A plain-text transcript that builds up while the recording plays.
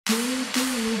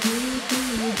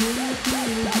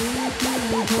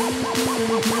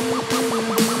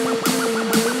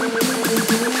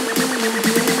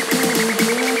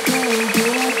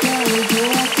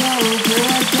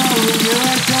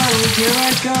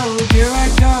Here I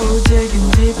go, digging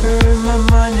deeper in my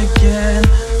mind again.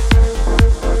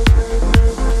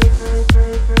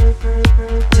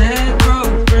 Dead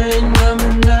broke brain, numb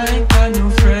and I ain't got no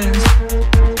friends.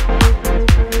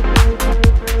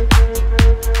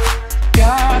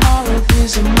 Got all of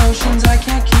these emotions, I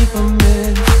can't keep them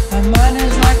in. My mind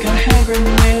is like a hand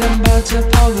grenade, I'm about to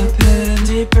pull the pin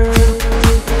deeper.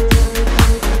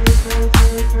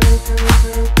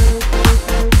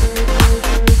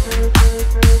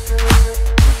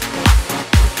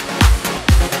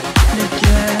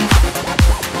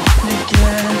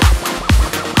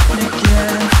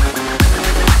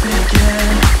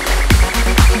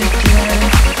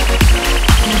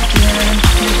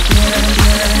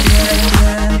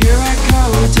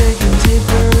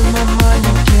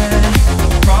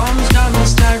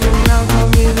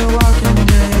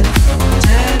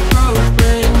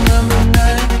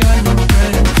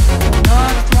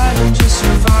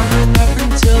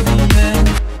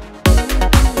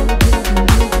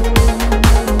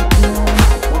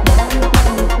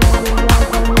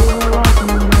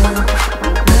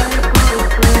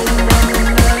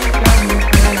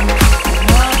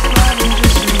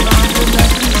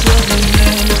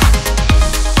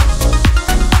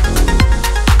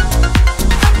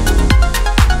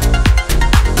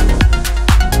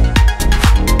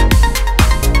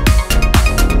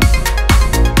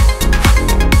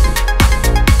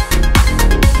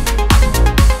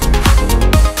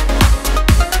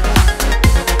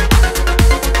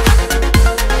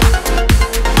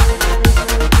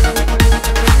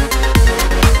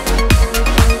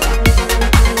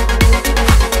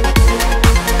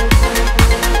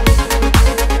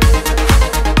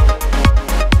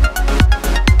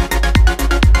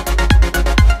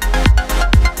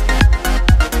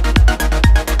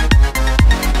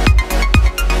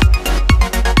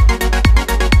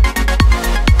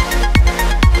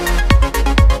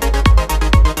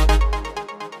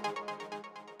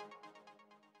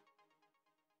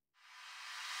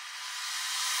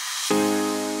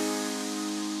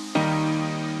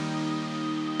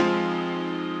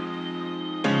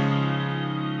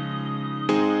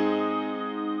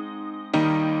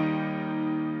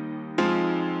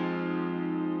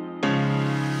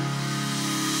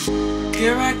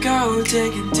 Here I go,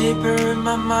 digging deeper in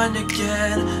my mind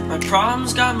again. My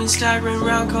problems got me staggering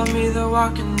round, call me the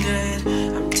walking dead.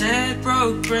 I'm dead,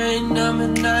 broke brain, numb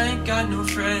and I ain't got no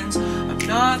friends. I'm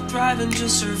not thriving,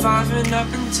 just surviving up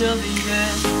until the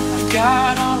end. I've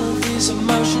got all of these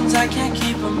emotions, I can't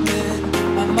keep them in.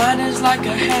 My mind is like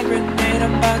a hand grenade,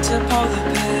 I'm about to pull the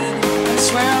pin. I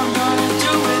swear I'm gonna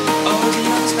do it, all the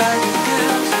unexpected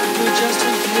pills. Do it just to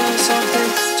feel something,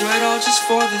 do it all just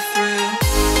for the thrill.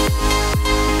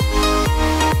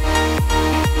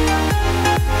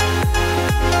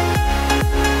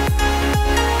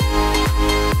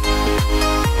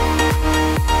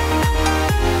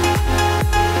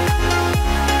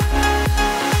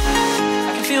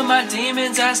 My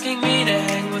demons asking me to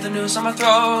hang with a noose on my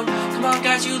throat. Come on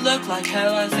guys, you look like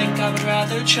hell, I think I would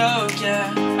rather choke,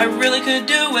 yeah. I really could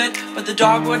do it, but the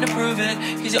dog wouldn't approve it.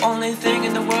 He's the only thing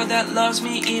in the world that loves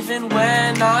me even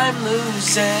when I'm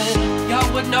losing.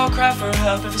 Y'all would know cry for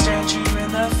help if I stared you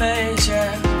in the face,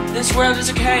 yeah. This world is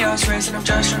a chaos race and I'm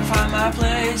just trying to find my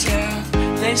place, yeah.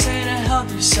 They say to help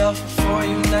yourself before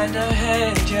you lend a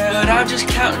hand, yeah. But I'm just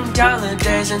counting down the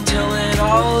days until it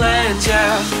all ends,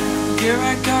 yeah. Here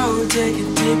I go,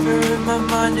 digging deeper in my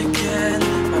mind again.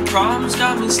 My problems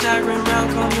got me staggering round,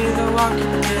 call me the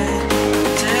walking dead.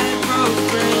 Dead, broke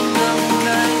brain, numb and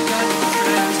I ain't got no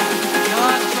friends.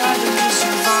 Not thriving, just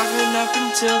surviving up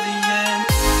until the end.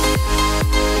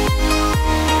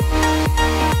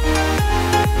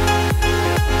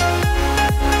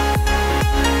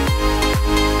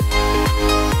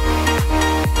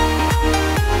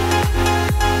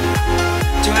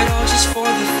 Do it all just for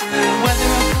the thrill. Whether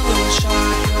a pillow or shotgun,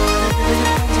 it really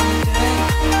depends on the day.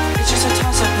 It's just a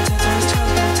toss-up, intense on his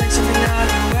toes, gonna take something out of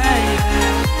the way,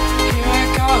 yeah. Here I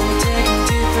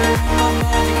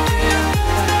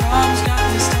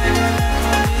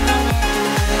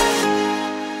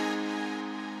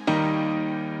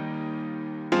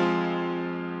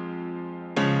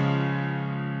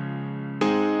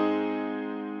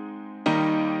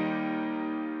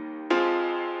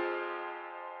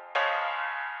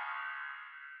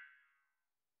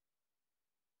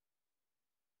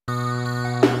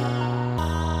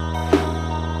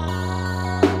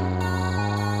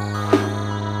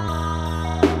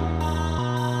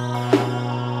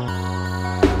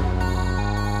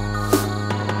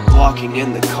Walking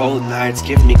in the cold nights,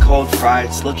 give me cold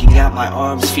frights. Looking at my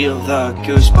arms, feel the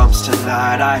goosebumps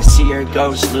tonight. I see your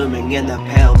ghost looming in the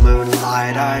pale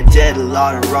moonlight. I did a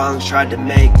lot of wrongs, tried to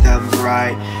make them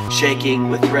right.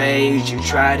 Shaking with rage, you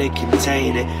try to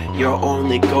contain it. Your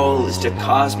only goal is to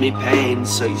cause me pain.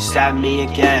 So you stab me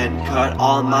again, cut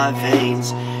all my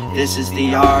veins. This is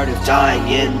the art of dying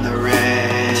in the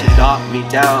rain. To knock me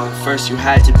down, first you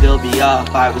had to build me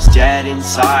up. I was dead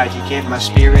inside, you gave my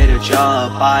spirit a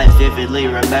jump. I vividly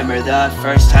remember the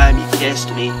first time you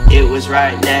kissed me. It was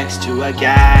right next to a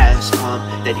gas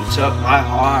pump. Then you took my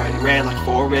heart and ran like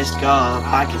Forrest Gump.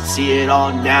 I can see it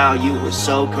all now, you were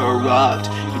so corrupt.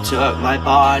 You took my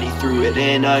body, threw it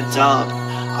in a dump.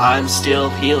 I'm still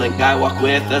healing, I walk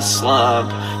with a slump.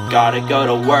 Gotta go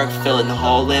to work, filling the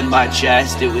hole in my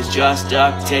chest. It was just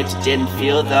duct taped, it didn't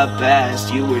feel the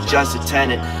best. You were just a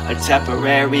tenant, a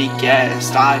temporary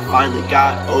guest. I finally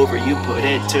got over you, put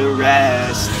it to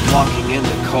rest. Walking in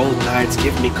the cold nights,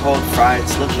 give me cold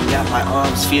frights. Looking at my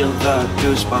arms, feel the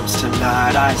goosebumps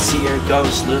tonight. I see your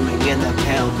ghost looming in the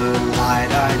pale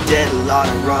moonlight. I did a lot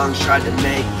of wrongs, tried to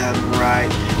make them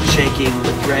right. Shaking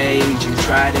with rage, you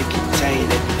try to contain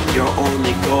it. Your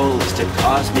only goal is to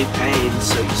cause me pain.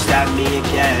 So you stab me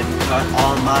again, cut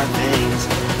all my veins.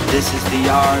 This is the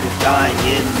art of dying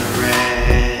in the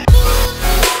rain.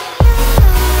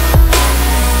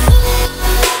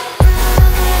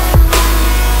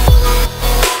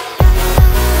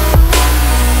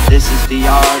 This is the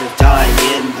art of dying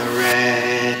in the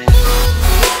rain.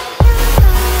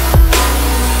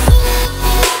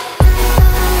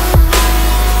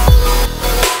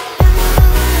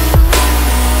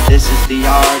 This is the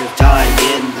art of dying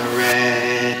in the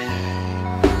rain.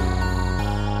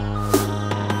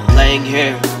 Laying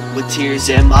here with tears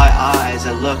in my eyes,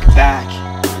 I look back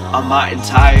on my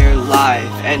entire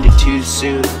life. Ended too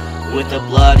soon with a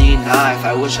bloody knife.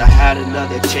 I wish I had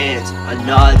another chance,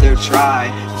 another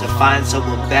try to find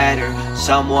someone better,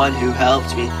 someone who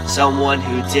helped me, someone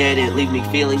who didn't leave me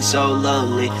feeling so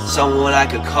lonely, someone I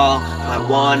could call my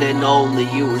one and only.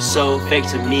 You were so fake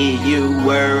to me, you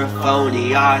were a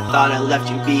phony. I thought I left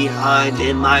you behind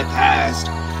in my past.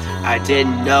 I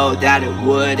didn't know that it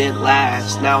wouldn't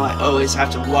last. Now I always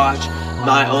have to watch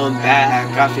my own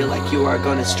back. I feel like you are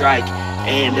gonna strike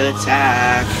and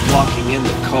attack. Walking in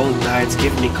the cold nights,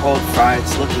 give me cold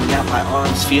frights. Looking at my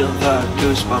arms, feel the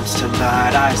goosebumps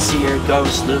tonight. I see your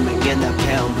ghost looming in the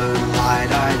pale moonlight.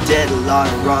 I did a lot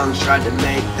of wrongs, tried to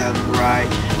make them right.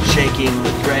 Shaking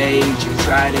with rage, you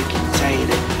try to contain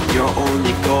it. Your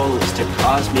only goal is to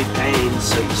cause me pain.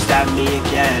 So you stab me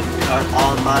again, cut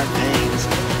all my veins.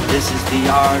 This is the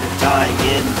art of dying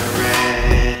in the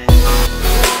rain.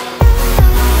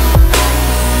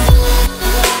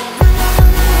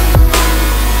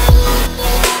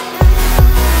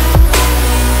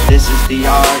 This is the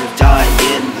art of dying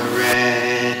in the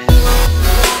rain.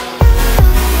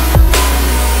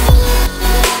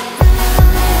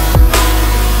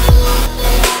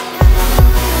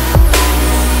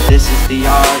 This is the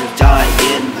art of dying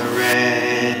in the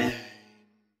rain.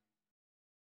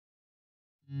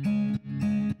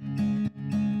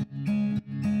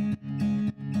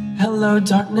 Hello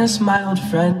darkness, my old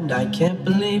friend. I can't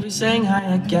believe you're saying hi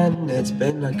again. It's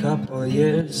been a couple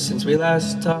years since we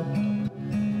last talked.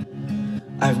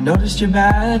 I've noticed you're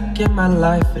back in my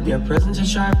life, and your presence is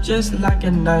sharp just like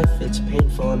a knife. It's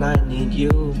painful and I need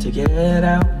you to get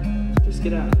out. Just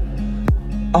get out.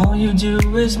 All you do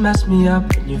is mess me up,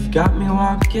 and you've got me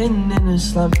walking in a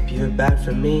slump. You're bad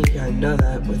for me, I know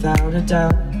that without a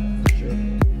doubt.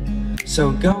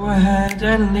 So go ahead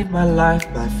and leave my life.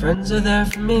 My friends are there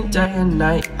for me day and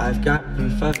night. I've got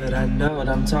proof of it, I know what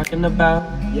I'm talking about.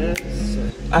 Yes,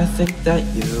 I think that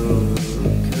you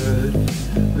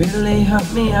could really help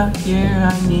me out here.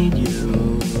 I need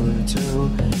you to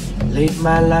leave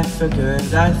my life for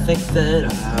good. I think that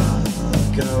I'll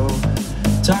go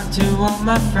talk to all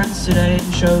my friends today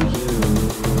and show you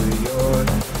your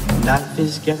knife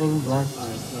is getting blunt.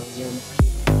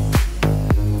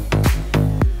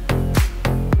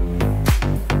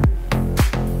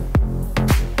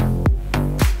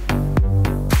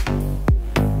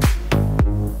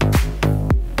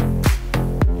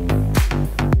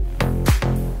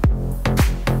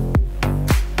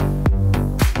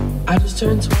 I just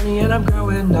turned 20 and I'm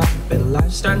growing up, and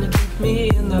life's starting to kick me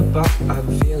in the butt.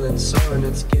 I'm feeling sore and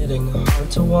it's getting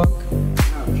hard to walk.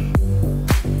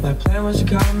 My plan was to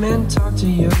come and talk to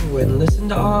you and listen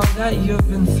to all that you've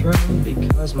been through,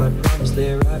 because my problems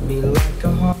leer at me like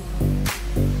a hawk.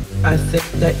 I think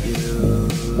that you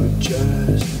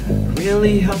just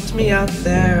really helped me out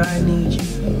there. I need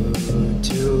you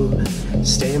to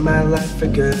stay in my life for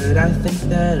good. I think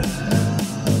that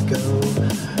I'll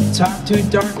go talk to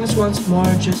darkness once more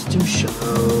just to show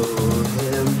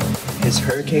him his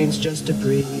hurricane's just a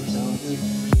breeze.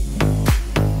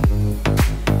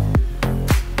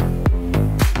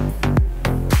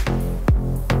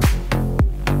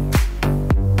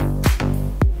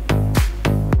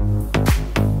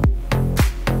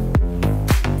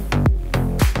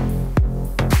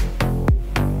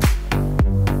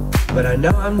 But I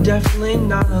know I'm definitely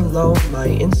not alone. My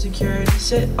insecurities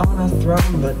sit on a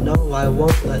throne, but no, I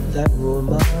won't let them rule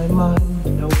my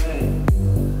mind. No way.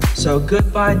 So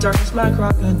goodbye darkness, my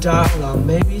crocodile. I'll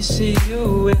maybe see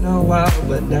you in a while,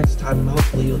 but next time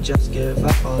hopefully you'll just give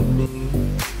up on me.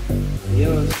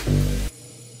 Adios.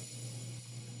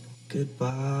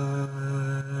 Goodbye.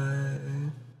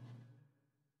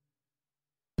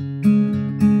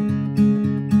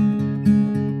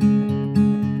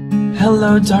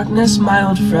 Hello darkness, my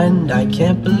old friend. I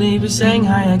can't believe you're saying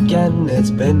hi again.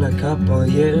 It's been a couple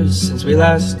years since we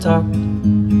last talked.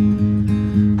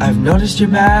 I've noticed you're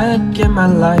back in my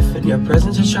life, and your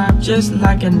presence is sharp just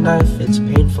like a knife. It's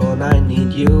painful and I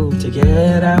need you to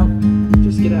get out.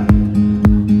 Just get out.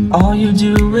 All you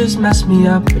do is mess me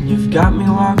up, and you've got me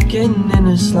walking in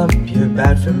a slump. You're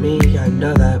bad for me, I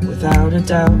know that without a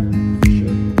doubt.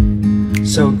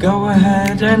 So go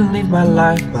ahead and leave my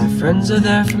life. My friends are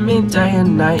there for me day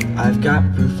and night. I've got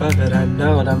proof of it, I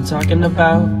know what I'm talking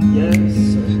about.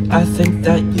 Yes. I think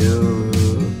that you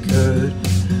could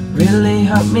really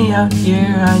help me out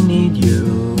here. I need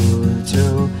you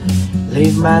to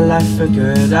leave my life for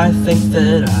good. I think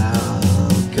that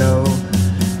I'll go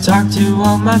talk to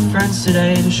all my friends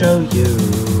today to show you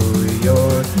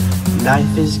your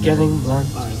knife is getting blunt.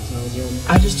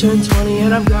 I just turned 20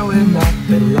 and I'm growing up,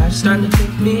 and life's starting to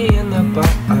kick me in the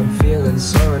butt. I'm feeling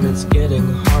sore and it's getting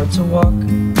hard to walk.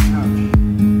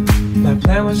 My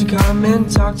plan was to come and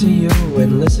talk to you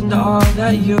and listen to all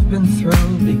that you've been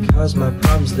through, because my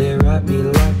problems, they at me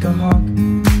like a hawk.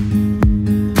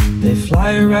 They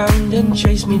fly around and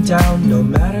chase me down, no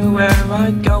matter where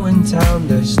I go in town.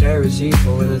 Their stare is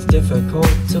evil and it's difficult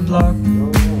to block.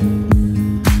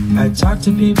 I talk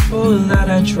to people that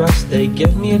I trust, they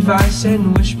give me advice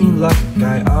and wish me luck.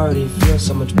 I already feel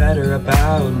so much better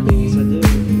about me.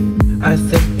 I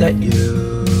think that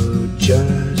you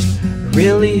just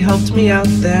really helped me out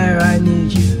there. I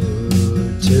need you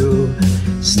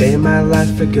to stay in my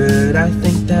life for good. I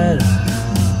think that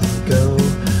I'll go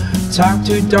talk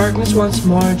to darkness once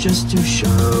more just to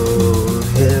show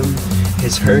him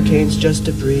his hurricane's just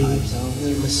a breeze.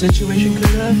 My situation could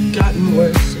have gotten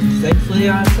worse, and thankfully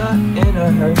I'm not in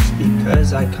a hearse,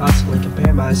 because I constantly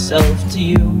compare myself to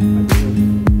you.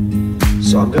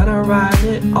 So I'm gonna write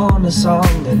it on a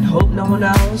song and hope no one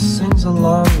else sings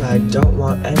along. I don't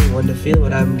want anyone to feel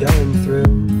what I'm going through.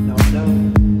 No, I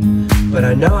don't. But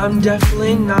I know I'm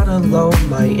definitely not alone.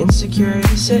 My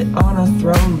insecurities sit on a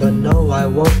throne, but no, I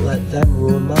won't let them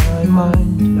rule my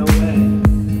mind. No way.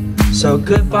 So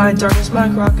goodbye darkness, my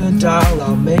crocodile.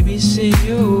 I'll maybe see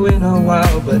you in a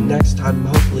while, but next time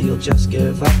hopefully you'll just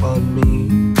give up on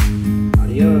me.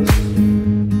 Adios.